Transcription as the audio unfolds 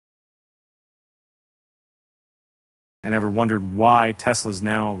And ever wondered why Tesla's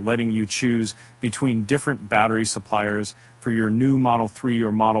now letting you choose between different battery suppliers for your new Model 3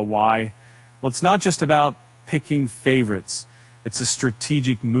 or Model Y? Well, it's not just about picking favorites. It's a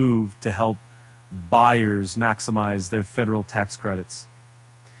strategic move to help buyers maximize their federal tax credits.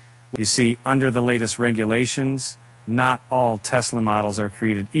 You see, under the latest regulations, not all Tesla models are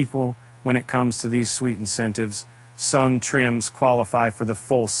created equal when it comes to these sweet incentives. Some trims qualify for the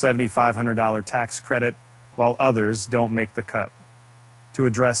full $7,500 tax credit, while others don't make the cut. To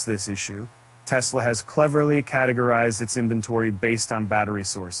address this issue, Tesla has cleverly categorized its inventory based on battery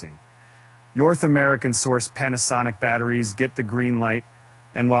sourcing. North American-sourced Panasonic batteries get the green light,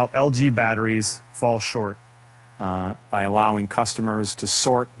 and while LG batteries fall short. By allowing customers to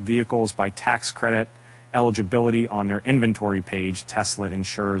sort vehicles by tax credit eligibility on their inventory page, Tesla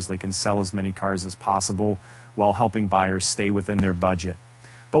ensures they can sell as many cars as possible while helping buyers stay within their budget.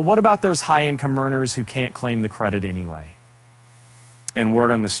 But what about those high-income earners who can't claim the credit anyway? And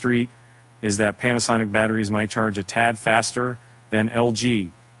word on the street is that Panasonic batteries might charge a tad faster than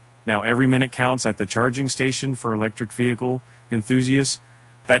LG. Now, every minute counts at the charging station for electric vehicle enthusiasts.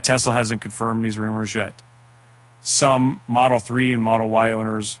 That Tesla hasn't confirmed these rumors yet. Some Model 3 and Model Y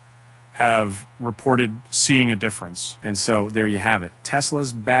owners have reported seeing a difference. And so there you have it.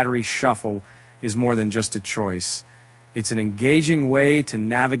 Tesla's battery shuffle is more than just a choice. It's an engaging way to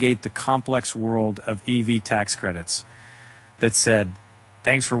navigate the complex world of EV tax credits. That said,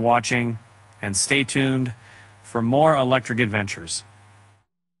 thanks for watching and stay tuned for more electric adventures.